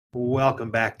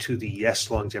Welcome back to the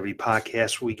Yes Longevity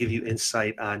Podcast, where we give you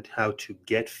insight on how to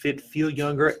get fit, feel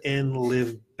younger, and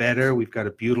live better. We've got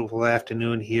a beautiful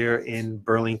afternoon here in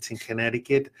Burlington,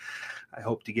 Connecticut. I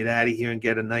hope to get out of here and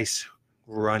get a nice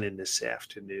run in this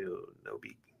afternoon. That'll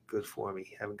be good for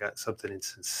me. Haven't got something in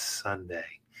since Sunday.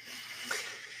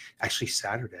 Actually,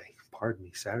 Saturday. Pardon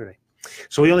me, Saturday.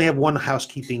 So we only have one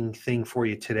housekeeping thing for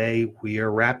you today. We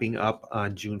are wrapping up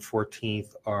on June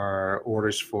 14th our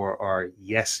orders for our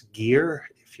Yes gear.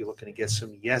 If you're looking to get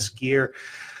some Yes gear,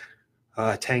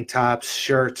 tank tops,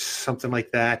 shirts, something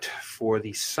like that for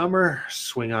the summer,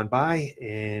 swing on by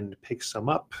and pick some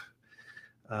up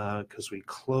because we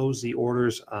close the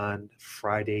orders on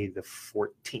Friday the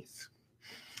 14th.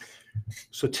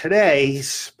 So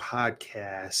today's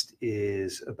podcast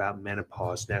is about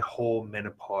menopause, that whole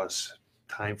menopause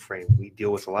time frame. We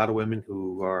deal with a lot of women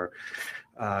who are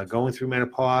going through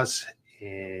menopause,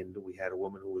 and we had a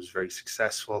woman who was very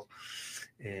successful,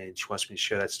 and she wants me to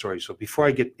share that story. So before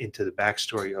I get into the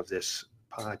backstory of this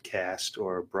podcast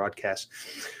or broadcast,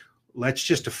 let's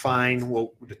just define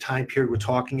what the time period we're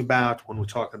talking about when we're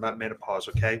talking about menopause,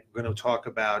 okay? We're going to talk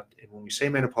about, and when we say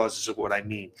menopause, this is what I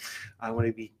mean. I want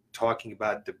to be talking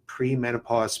about the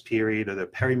pre-menopause period or the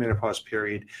perimenopause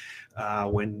period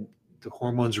when the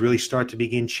hormones really start to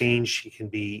begin change. You can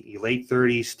be your late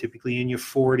 30s, typically in your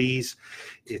 40s.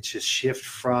 It's just shift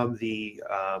from the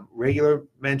regular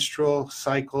menstrual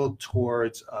cycle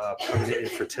towards permanent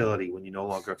infertility when you no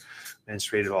longer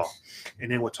menstruate at all.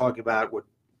 And then we're talking about what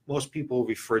most people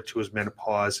refer to as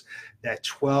menopause, that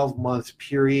 12-month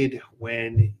period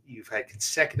when you've had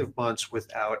consecutive months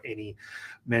without any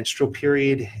menstrual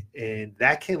period, and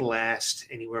that can last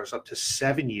anywhere up to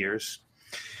 7 years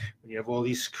when you have all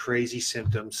these crazy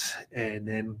symptoms. And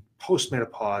then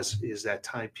postmenopause is that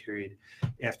time period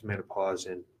after menopause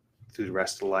and through the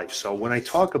rest of life. So when I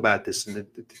talk about this and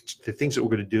the things that we're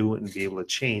going to do and be able to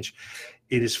change,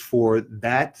 it is for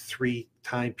that three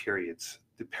time periods: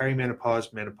 the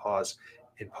perimenopause, menopause,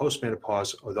 and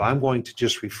postmenopause, although I'm going to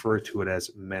just refer to it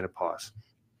as menopause,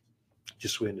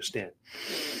 just so we understand.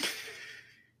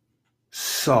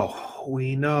 So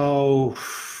we know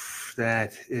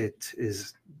that it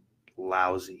is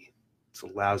lousy. It's a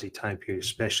lousy time period,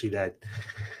 especially that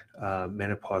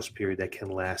menopause period that can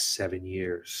last 7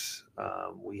 years.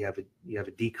 You have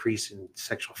a decrease in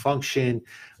sexual function,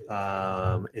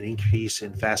 an increase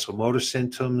in vasomotor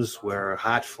symptoms, where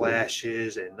hot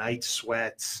flashes and night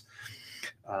sweats.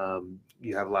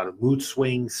 You have a lot of mood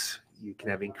swings. You can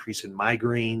have increase in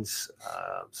migraines,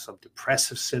 some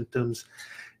depressive symptoms,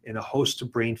 and a host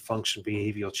of brain function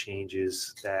behavioral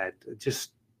changes that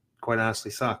just quite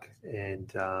honestly suck.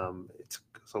 And it's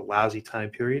a lousy time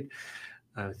period.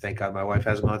 Thank God my wife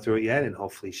hasn't gone through it yet, and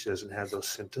hopefully she doesn't have those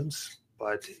symptoms,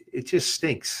 but it just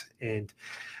stinks. And,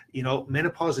 you know,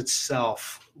 menopause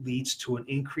itself leads to an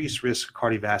increased risk of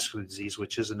cardiovascular disease,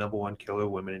 which is the number one killer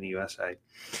of women in the USA,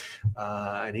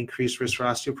 an increased risk for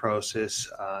osteoporosis,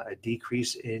 a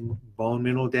decrease in bone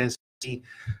mineral density,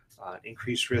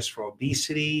 increased risk for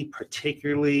obesity.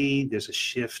 Particularly, there's a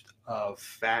shift of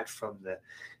fat from the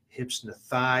hips and the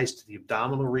thighs to the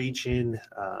abdominal region,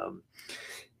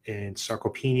 and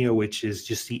sarcopenia, which is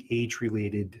just the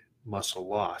age-related muscle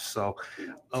loss. So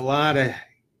a lot of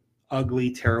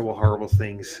ugly, terrible, horrible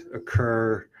things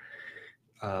occur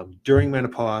during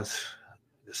menopause,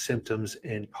 the symptoms,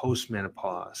 and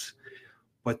post-menopause.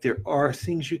 But there are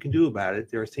things you can do about it.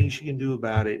 There are things you can do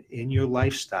about it in your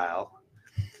lifestyle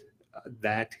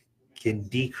that can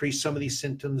decrease some of these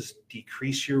symptoms,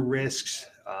 decrease your risks,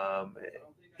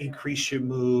 increase your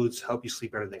moods, help you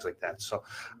sleep better, things like that. So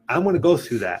I'm going to go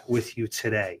through that with you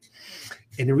today.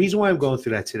 And the reason why I'm going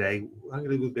through that today, I'm going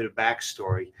to do a bit of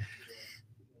backstory.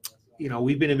 You know,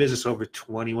 we've been in business over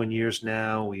 21 years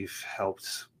now. We've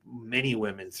helped many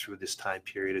women through this time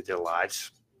period of their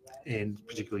lives, and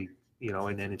particularly, you know,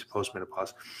 and then into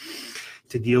postmenopause,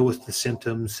 to deal with the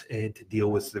symptoms and to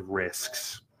deal with the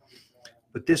risks.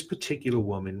 But this particular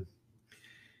woman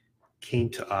came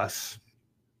to us,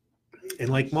 and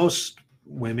like most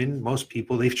women, most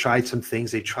people, they've tried some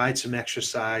things. They've tried some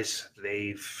exercise.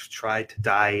 They've tried to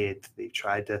diet. They've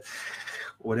tried to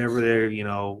whatever they're, you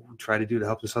know, try to do to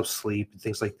help themselves sleep and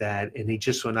things like that. And they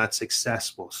just were not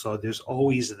successful. So there's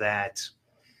always that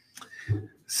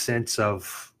sense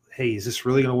of, hey, is this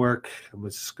really going to work?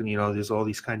 You know, there's all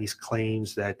these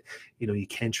claims that, you know, you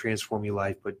can transform your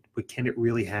life, but can it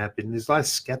really happen? There's a lot of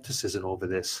skepticism over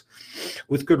this,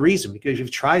 with good reason, because you've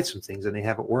tried some things and they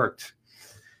haven't worked.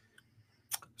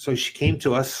 So she came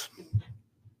to us.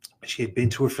 She had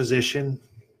been to a physician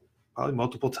probably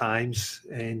multiple times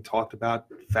and talked about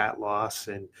fat loss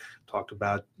and talked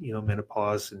about,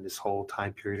 menopause and this whole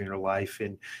time period in her life.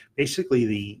 And basically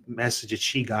the message that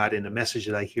she got, and the message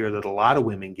that I hear that a lot of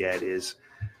women get, is,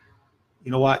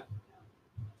 you know what,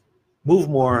 move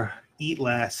more, eat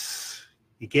less,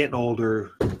 you're getting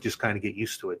older, just kind of get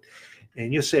used to it.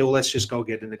 And you'll say, well, let's just go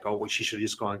get in the go. Well, she should have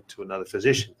just gone to another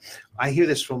physician. I hear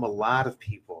this from a lot of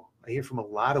people. I hear from a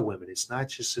lot of women. It's not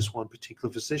just this one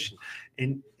particular physician.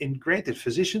 And granted,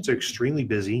 physicians are extremely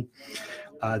busy.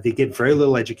 They get very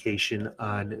little education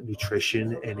on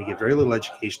nutrition, and they get very little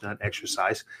education on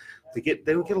exercise. They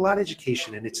don't get a lot of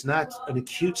education, and it's not an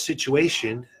acute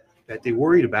situation that they're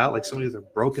worried about, like somebody with a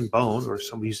broken bone or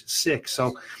somebody who's sick.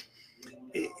 So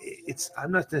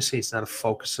I'm not going to say it's not a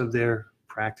focus of their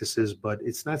practices, but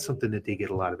it's not something that they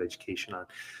get a lot of education on,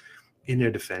 in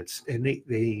their defense. And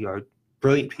they are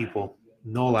brilliant people,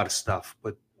 know a lot of stuff,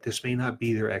 but this may not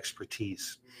be their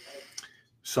expertise.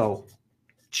 So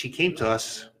she came to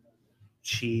us.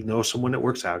 She knows someone that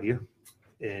works out here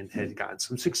and had gotten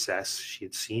some success. She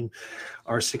had seen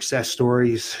our success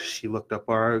stories. She looked up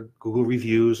our Google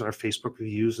reviews, our Facebook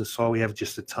reviews, and saw we have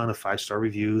just a ton of 5-star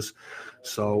reviews.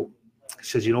 So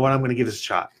she says, you know what, I'm going to give this a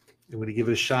shot. I'm going to give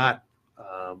it a shot.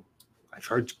 I've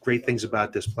heard great things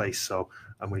about this place, so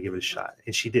I'm going to give it a shot.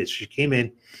 And she did. She came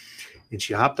in and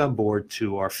she hopped on board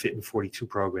to our Fit in 42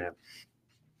 program.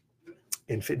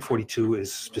 And Fit in 42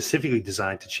 is specifically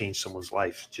designed to change someone's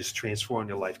life, just transform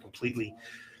their life completely.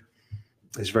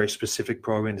 It's a very specific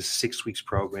program. It's a 6 weeks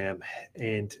program.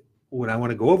 And what I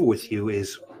want to go over with you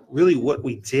is really what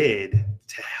we did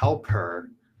to help her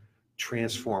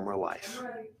transform her life.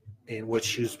 And what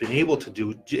she's been able to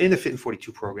do in the Fit in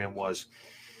 42 program was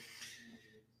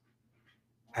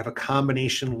have a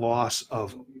combination loss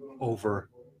of over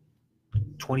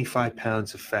 25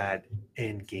 pounds of fat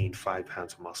and gain 5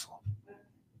 pounds of muscle.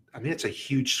 I mean, it's a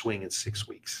huge swing in 6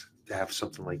 weeks to have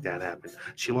something like that happen.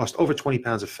 She lost over 20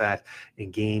 pounds of fat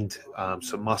and gained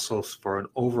some muscles for an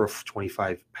over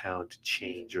 25-pound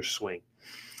change or swing.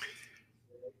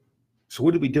 So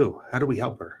what did we do? How did we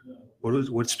help her?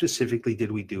 What specifically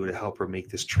did we do to help her make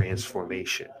this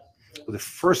transformation? Well, the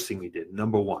first thing we did,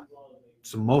 number one,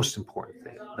 it's the most important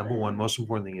thing. Number one, most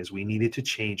important thing is we needed to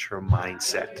change her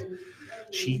mindset.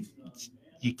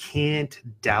 You can't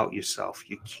doubt yourself.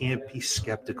 You can't be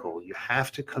skeptical. You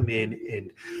have to come in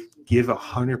and give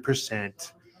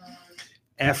 100%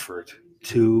 effort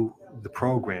to the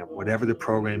program, whatever the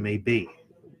program may be.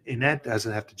 And that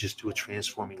doesn't have to just do a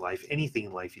transforming life. Anything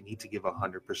in life, you need to give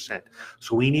 100%.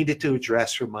 So we needed to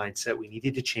address her mindset. We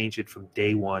needed to change it from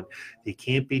day one. There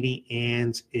can't be any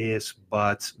ands, ifs,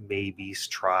 buts, maybes,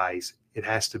 tries. It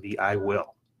has to be, I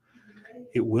will.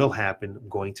 It will happen. I'm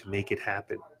going to make it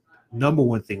happen. Number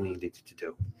one thing we needed to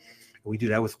do. And we do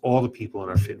that with all the people in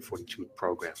our Fit in 42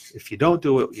 program. If you don't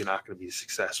do it, you're not going to be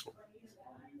successful.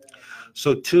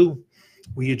 So two,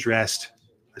 we addressed,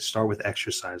 let's start with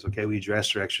exercise, okay? We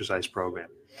addressed our exercise program.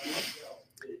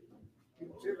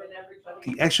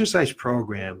 The exercise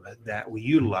program that we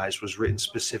utilized was written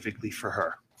specifically for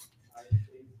her.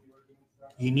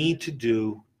 You need to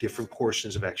do different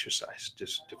portions of exercise,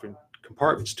 just different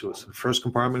compartments to it. So the first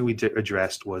compartment we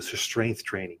addressed was her strength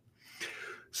training.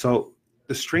 So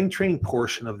the strength training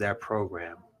portion of that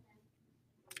program,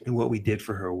 and what we did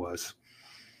for her was,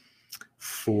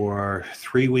 for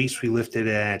 3 weeks, we lifted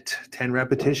at 10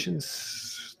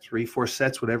 repetitions, 3-4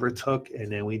 sets, whatever it took.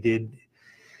 And then we did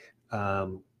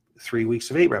 3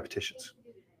 weeks of 8 repetitions,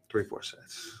 3-4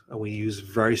 sets. And we used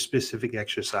very specific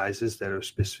exercises that are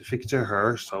specific to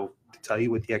her. So to tell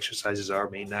you what the exercises are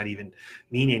may not even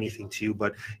mean anything to you,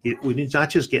 but it's not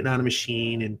just getting on a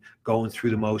machine and going through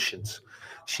the motions.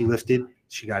 She lifted,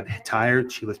 she got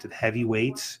tired, she lifted heavy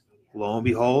weights. Lo and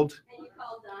behold,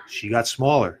 she got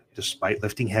smaller despite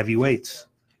lifting heavy weights,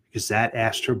 because that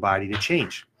asked her body to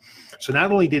change. So not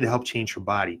only did it help change her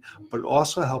body, but it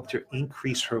also helped her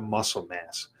increase her muscle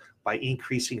mass. By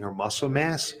increasing her muscle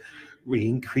mass, we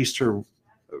increased her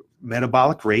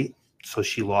metabolic rate, so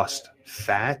she lost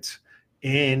fat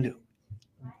and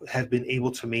have been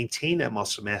able to maintain that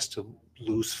muscle mass to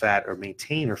lose fat or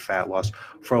maintain her fat loss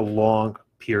for a long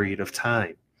period of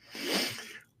time.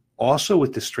 Also,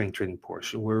 with the strength training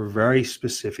portion, we're very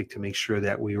specific to make sure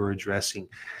that we were addressing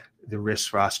the risks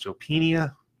for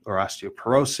osteopenia or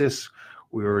osteoporosis.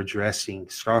 We were addressing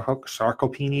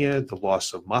sarcopenia, the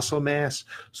loss of muscle mass.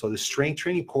 So the strength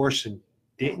training portion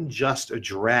didn't just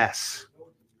address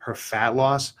her fat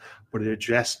loss, but it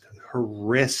addressed her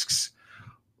risks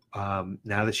now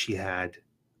that she had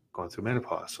gone through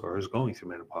menopause or is going through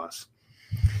menopause.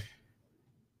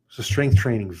 So strength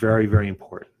training, very, very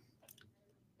important.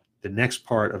 The next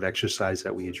part of exercise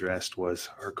that we addressed was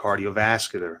her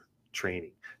cardiovascular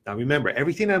training. Now, remember,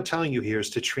 everything I'm telling you here is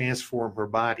to transform her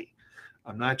body.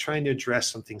 I'm not trying to address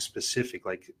something specific.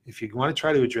 Like if you want to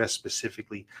try to address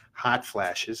specifically hot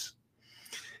flashes,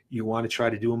 you want to try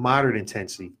to do a moderate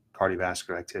intensity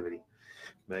cardiovascular activity,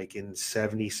 making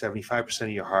 70, 75% of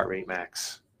your heart rate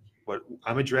max. What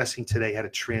I'm addressing today, how to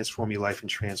transform your life and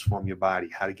transform your body,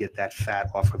 how to get that fat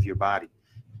off of your body.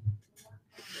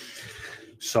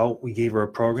 So we gave her a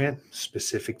program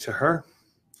specific to her.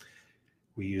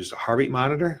 We used a heart rate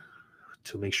monitor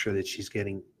to make sure that she's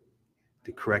getting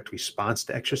the correct response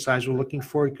to exercise we're looking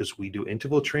for, because we do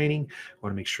interval training. We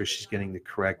want to make sure she's getting the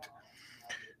correct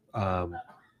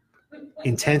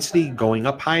intensity, going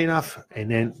up high enough,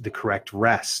 and then the correct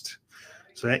rest.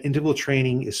 So that interval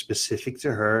training is specific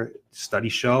to her.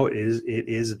 Studies show it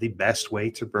is the best way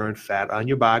to burn fat on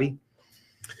your body.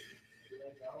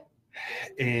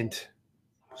 And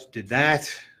she did that.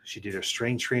 She did her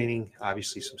strength training,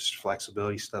 obviously some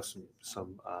flexibility stuff,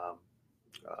 some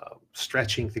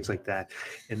stretching, things like that.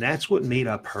 And that's what made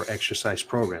up her exercise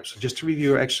program. So just to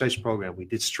review her exercise program, we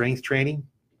did strength training.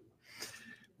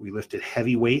 We lifted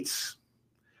heavy weights.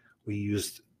 We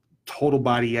used total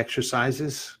body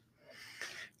exercises.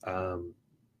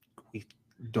 We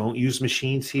don't use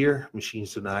machines here.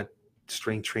 Machines do not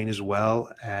strength train as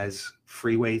well as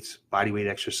free weights, body weight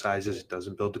exercises. It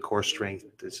doesn't build the core strength.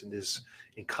 This is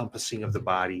encompassing of the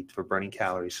body for burning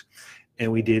calories.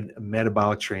 And we did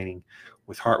metabolic training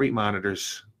with heart rate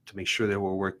monitors to make sure that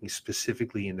we're working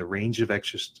specifically in the range of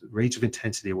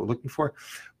intensity we're looking for,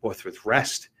 both with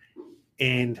rest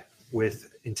and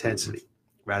with intensity,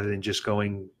 rather than just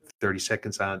going 30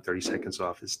 seconds on, 30 seconds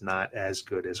off. It's not as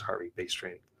good as heart rate based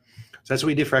training. So that's what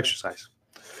we did for exercise.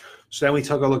 So then we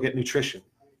took a look at nutrition.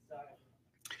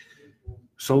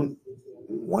 So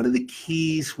one of the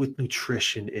keys with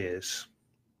nutrition is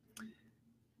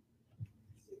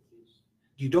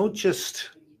you don't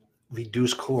just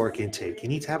reduce caloric intake. You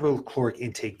need to have a caloric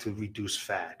intake to reduce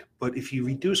fat. But if you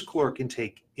reduce caloric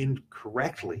intake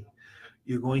incorrectly,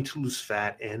 you're going to lose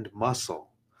fat and muscle.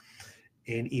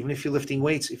 And even if you're lifting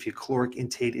weights, if your caloric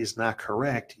intake is not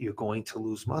correct, you're going to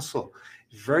lose muscle.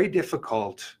 It's very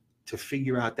difficult to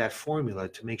figure out that formula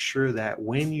to make sure that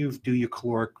when you do your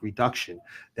caloric reduction,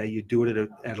 that you do it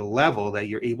at a level that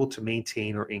you're able to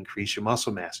maintain or increase your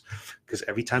muscle mass. Because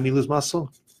every time you lose muscle,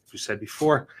 as we said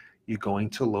before, you're going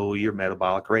to lower your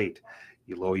metabolic rate.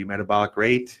 You lower your metabolic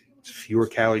rate, it's fewer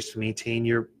calories to maintain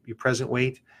your present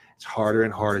weight. It's harder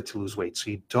and harder to lose weight.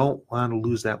 So you don't want to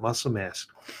lose that muscle mass.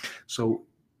 So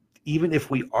even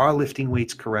if we are lifting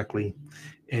weights correctly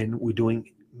and we're doing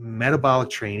metabolic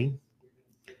training,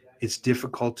 it's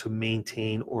difficult to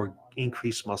maintain or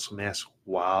increase muscle mass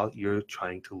while you're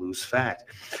trying to lose fat.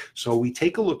 So we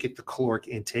take a look at the caloric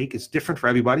intake. It's different for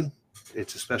everybody.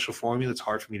 It's a special formula. It's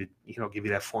hard for me to, give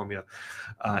you that formula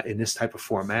in this type of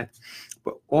format.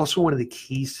 But also one of the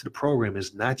keys to the program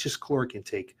is not just caloric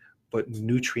intake, but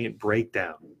nutrient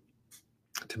breakdown,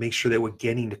 to make sure that we're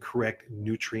getting the correct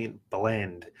nutrient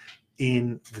blend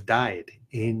in the diet,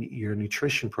 in your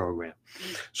nutrition program.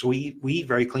 So we eat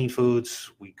very clean foods.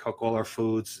 We cook all our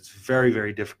foods. It's very,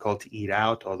 very difficult to eat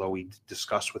out, although we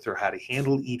discussed with her how to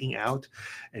handle eating out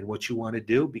and what you want to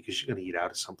do, because you're going to eat out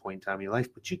at some point in time in your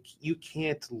life. But you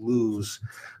can't lose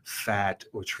fat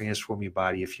or transform your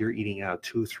body if you're eating out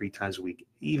 2-3 times a week.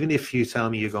 Even if you tell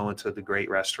me you're going to the great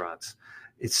restaurants,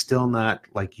 it's still not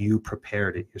like you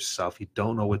prepared it yourself. You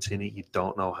don't know what's in it. You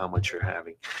don't know how much you're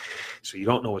having. So you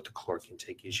don't know what the caloric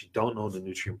intake is. You don't know the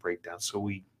nutrient breakdown. So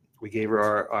we gave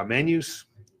her our menus,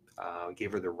 we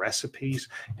gave her the recipes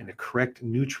and the correct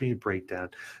nutrient breakdown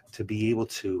to be able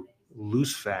to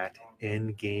lose fat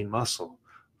and gain muscle.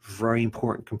 Very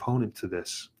important component to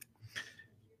this.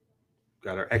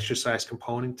 Got our exercise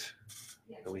component,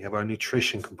 and we have our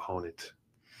nutrition component.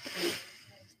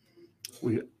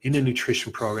 In a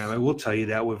nutrition program, I will tell you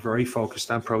that we're very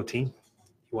focused on protein.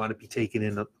 You want to be taking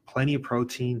in plenty of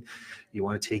protein. You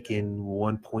want to take in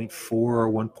 1.4 or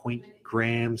 1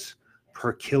 grams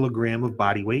per kilogram of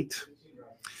body weight.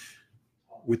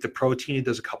 With the protein, it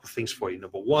does a couple things for you.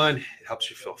 Number one, it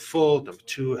helps you feel full. Number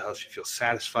two, it helps you feel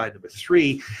satisfied. Number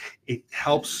three, it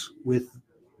helps with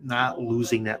not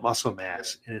losing that muscle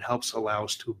mass, and it helps allow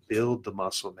us to build the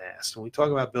muscle mass. When we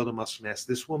talk about building muscle mass,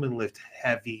 this woman lifted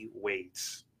heavy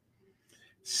weights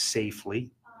safely,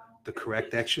 the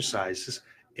correct exercises,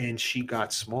 and she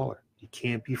got smaller. You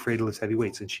can't be afraid to lift heavy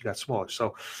weights, and she got smaller.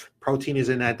 So protein is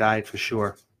in that diet for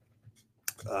sure.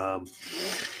 A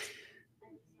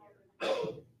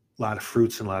lot of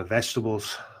fruits and a lot of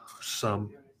vegetables,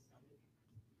 some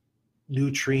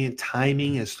nutrient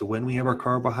timing as to when we have our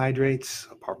carbohydrates,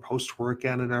 our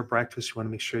post-workout and our breakfast. You want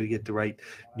to make sure you get the right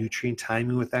nutrient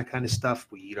timing with that kind of stuff.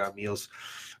 We eat our meals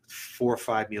 4 or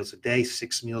 5 meals a day,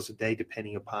 6 meals a day,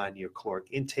 depending upon your caloric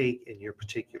intake and your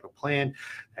particular plan.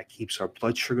 That keeps our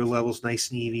blood sugar levels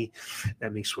nice and even.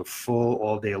 That makes we're full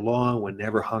all day long. We're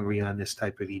never hungry on this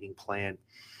type of eating plan.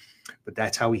 But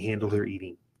that's how we handle her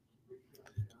eating.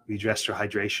 We addressed her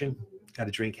hydration. Got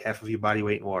to drink half of your body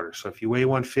weight in water. So if you weigh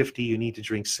 150, you need to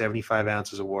drink 75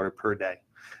 ounces of water per day.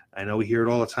 I know we hear it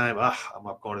all the time. I'm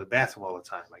up going to the bathroom all the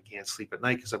time. I can't sleep at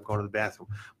night because I'm going to the bathroom.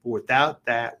 But without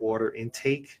that water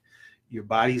intake, your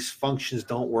body's functions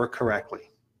don't work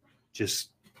correctly.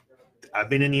 I've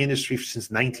been in the industry since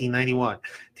 1991.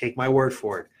 Take my word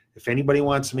for it. If anybody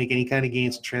wants to make any kind of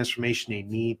gains and transformation, they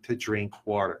need to drink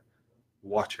water.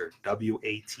 Water,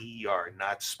 W-A-T-E-R,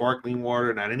 not sparkling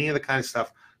water, not any other kind of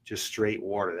stuff, just straight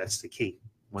water. That's the key,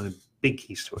 one of the big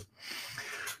keys to it.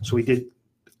 So we did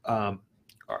our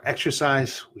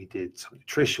exercise, we did some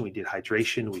nutrition, we did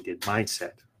hydration, we did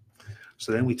mindset.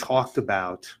 So then we talked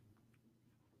about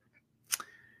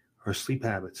her sleep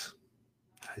habits.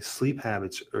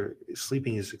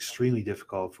 Sleeping is extremely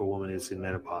difficult for a woman who's in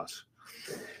menopause.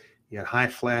 You got high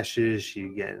flashes,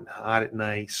 you're getting hot at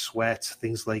night, sweats,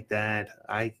 things like that.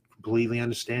 I completely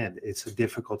understand. It's a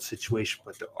difficult situation,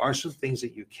 but there are some things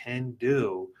that you can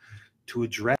do to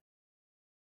address.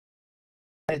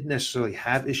 I don't necessarily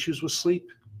have issues with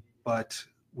sleep, but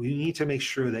we need to make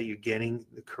sure that you're getting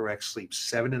the correct sleep,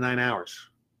 7 to 9 hours.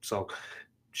 So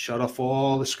shut off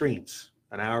all the screens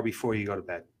an hour before you go to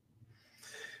bed.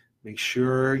 Make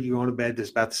sure you go to bed at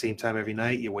about the same time every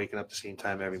night. You're waking up the same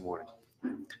time every morning.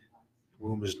 The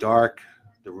room is dark.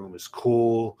 The room is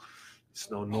cool.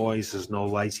 There's no noise. There's no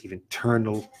lights. Even turn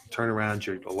around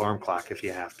your alarm clock if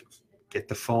you have to. Get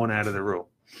the phone out of the room.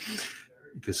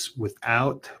 Because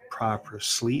without proper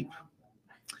sleep,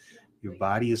 your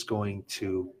body is going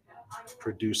to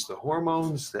produce the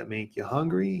hormones that make you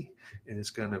hungry, and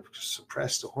it's going to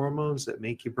suppress the hormones that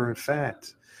make you burn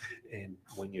fat. And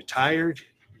when you're tired,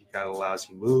 you got a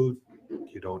lousy mood.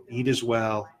 You don't eat as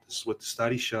well. This is what the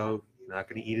study showed. You're not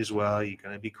going to eat as well. You're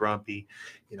going to be grumpy.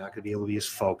 You're not going to be able to be as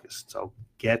focused. So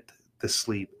get the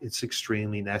sleep. It's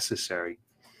extremely necessary.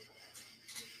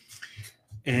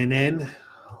 And then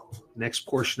next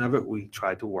portion of it, we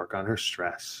tried to work on her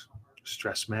stress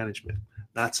management.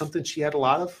 Not something she had a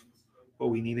lot of, but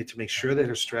we needed to make sure that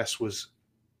her stress was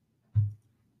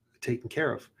taken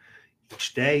care of.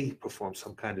 Each day, perform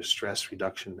some kind of stress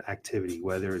reduction activity,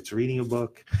 whether it's reading a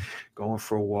book, going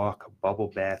for a walk, a bubble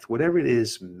bath, whatever it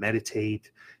is,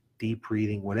 meditate, deep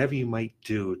breathing, whatever you might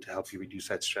do to help you reduce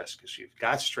that stress. Because you've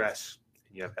got stress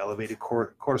and you have elevated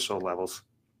cortisol levels,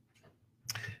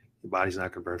 your body's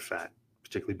not going to burn fat,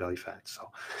 particularly belly fat. So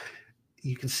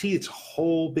you can see it's a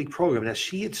whole big program. Now,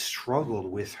 she had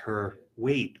struggled with her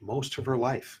weight most of her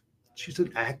life. She's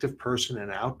an active person,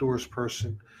 an outdoors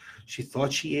person. She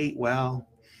thought she ate well,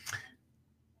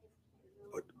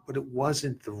 but it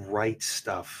wasn't the right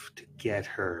stuff to get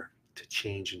her to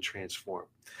change and transform.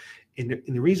 And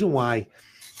the reason why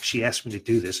she asked me to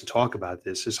do this and talk about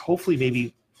this is hopefully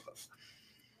maybe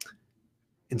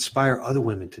inspire other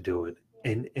women to do it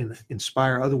and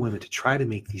inspire other women to try to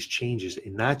make these changes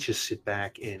and not just sit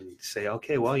back and say,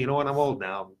 okay, well, you know what, I'm old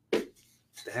now.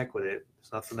 The heck with it.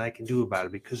 There's nothing I can do about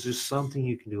it, because there's something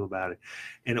you can do about it.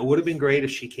 And it would have been great if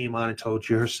she came on and told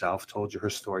you her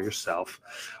story herself.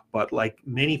 But like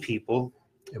many people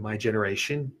in my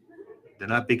generation, they're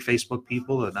not big Facebook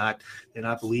people. They're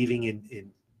not believing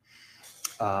in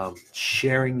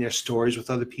sharing their stories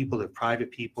with other people. They're private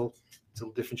people. It's a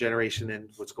different generation than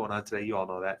what's going on today. You all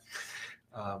know that.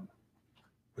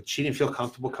 But she didn't feel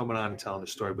comfortable coming on and telling the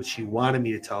story. But she wanted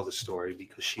me to tell the story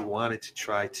because she wanted to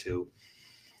try to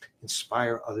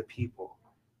inspire other people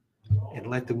and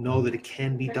let them know that it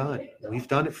can be done. We've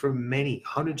done it for many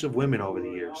hundreds of women over the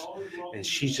years, and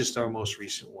she's just our most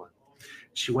recent one.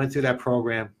 She went through that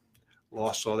program,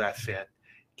 lost all that fat,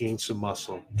 gained some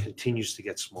muscle, continues to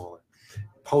get smaller.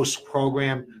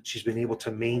 Post-program, she's been able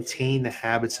to maintain the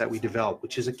habits that we developed,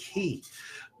 which is a key.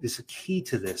 There's a key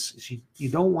to this. Is you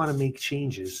don't want to make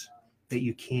changes that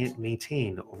you can't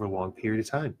maintain over a long period of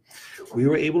time. We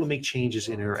were able to make changes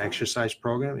in her exercise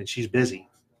program, and she's busy,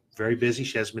 very busy.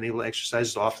 She hasn't been able to exercise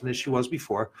as often as she was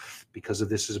before because of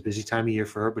this is a busy time of year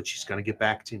for her, but she's going to get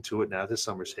back into it now that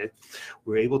summer's hit.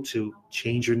 We're able to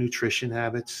change her nutrition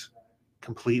habits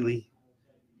completely.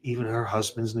 Even her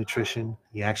husband's nutrition,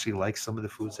 he actually likes some of the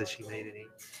foods that she made and eat.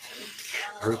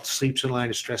 Her sleep's in line,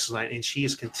 her stress is in line, and she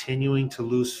is continuing to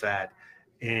lose fat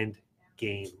and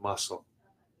gain muscle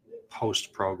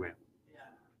post-program,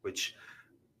 which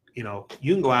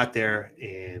you can go out there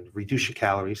and reduce your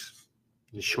calories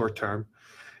in the short term,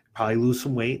 probably lose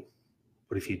some weight.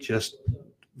 But if you just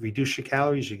reduce your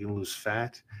calories, you can lose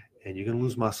fat and you can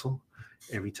lose muscle.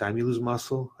 Every time you lose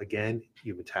muscle, again,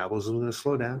 your metabolism is going to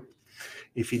slow down.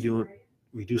 If you're doing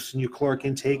reducing your caloric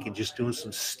intake and just doing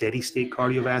some steady state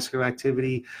cardiovascular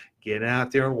activity, getting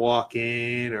out there and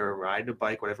walking or riding a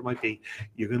bike, whatever it might be,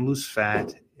 you're going to lose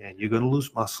fat and you're going to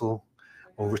lose muscle.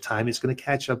 Over time, it's going to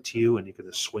catch up to you and you're going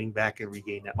to swing back and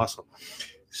regain that muscle.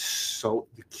 So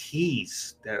the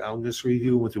keys that I'm just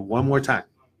reviewing with you one more time.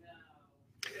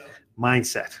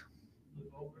 Mindset.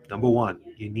 Number one,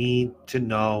 you need to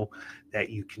know that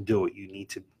you can do it. You need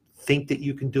to think that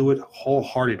you can do it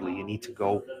wholeheartedly. You need to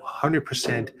go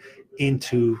 100%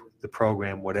 into the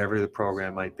program, whatever the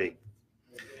program might be.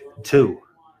 2,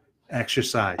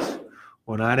 exercise.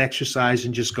 We're not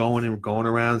exercising just going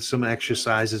around some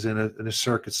exercises in a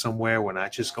circuit somewhere. We're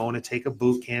not just going to take a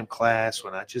boot camp class.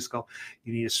 We're not just going.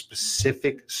 You need a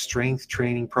specific strength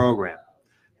training program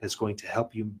that's going to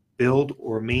help you build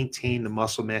or maintain the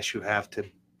muscle mass you have to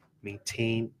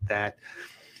maintain that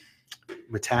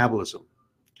metabolism,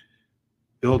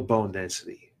 build bone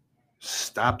density,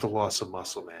 stop the loss of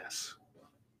muscle mass,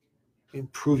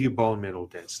 improve your bone mineral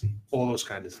density, all those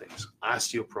kinds of things.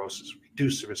 Osteoporosis,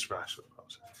 reduce the risk for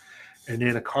osteoporosis. And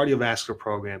then a cardiovascular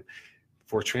program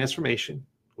for transformation,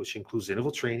 which includes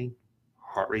interval training,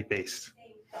 heart rate based.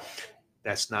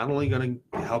 That's not only going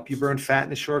to help you burn fat in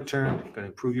the short term, it's going to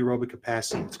improve your aerobic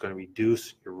capacity, it's going to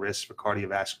reduce your risk for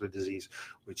cardiovascular disease,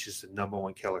 which is the number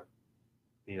one killer in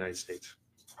the United States,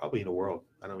 probably in the world.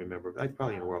 I don't remember, but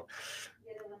probably in the world.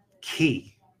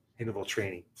 Key interval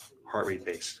training, heart rate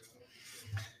based.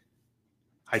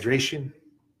 Hydration,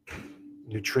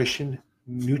 nutrition,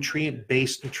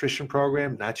 nutrient-based nutrition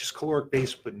program, not just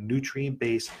caloric-based, but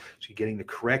nutrient-based. So you're getting the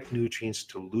correct nutrients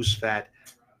to lose fat,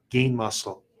 gain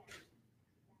muscle,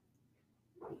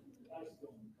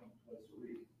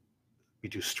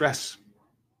 reduce stress,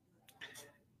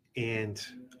 and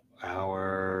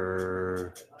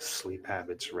our sleep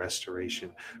habits,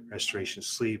 restoration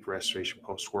sleep, restoration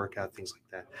post-workout, things like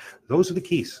that. Those are the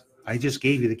keys. I just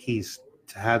gave you the keys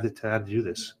to how to do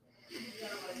this.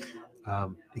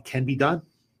 It can be done.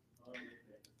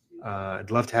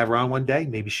 I'd love to have her on one day.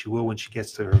 Maybe she will when she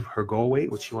gets to her goal weight,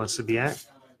 what she wants to be at.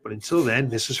 But until then,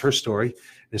 this is her story,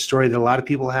 the story that a lot of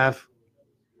people have,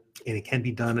 and it can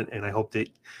be done. And I hope that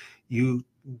you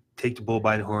take the bull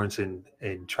by the horns and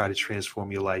try to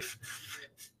transform your life.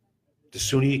 The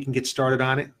sooner you can get started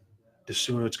on it, the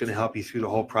sooner it's going to help you through the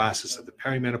whole process of the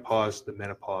perimenopause, the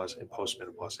menopause, and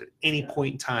postmenopause. At any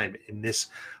point in time in this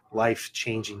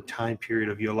life-changing time period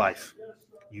of your life,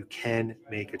 you can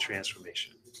make a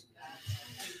transformation.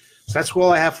 So that's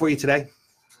all I have for you today.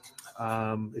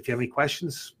 If you have any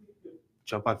questions,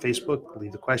 jump on Facebook,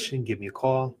 leave the question, give me a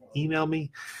call, email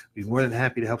me. I'd be more than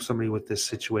happy to help somebody with this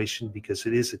situation because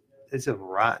it's a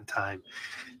rotten time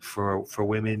for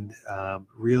women.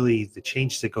 Really, the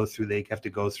changes they have to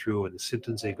go through and the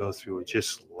symptoms they go through are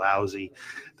just lousy.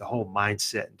 The whole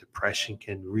mindset and depression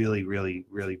can really, really,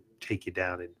 really take you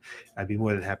down. And I'd be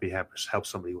more than happy to help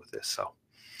somebody with this. So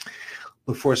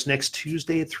look for us next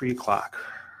Tuesday at 3:00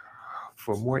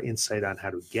 for more insight on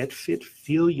how to get fit,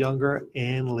 feel younger,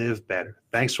 and live better.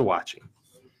 Thanks for watching.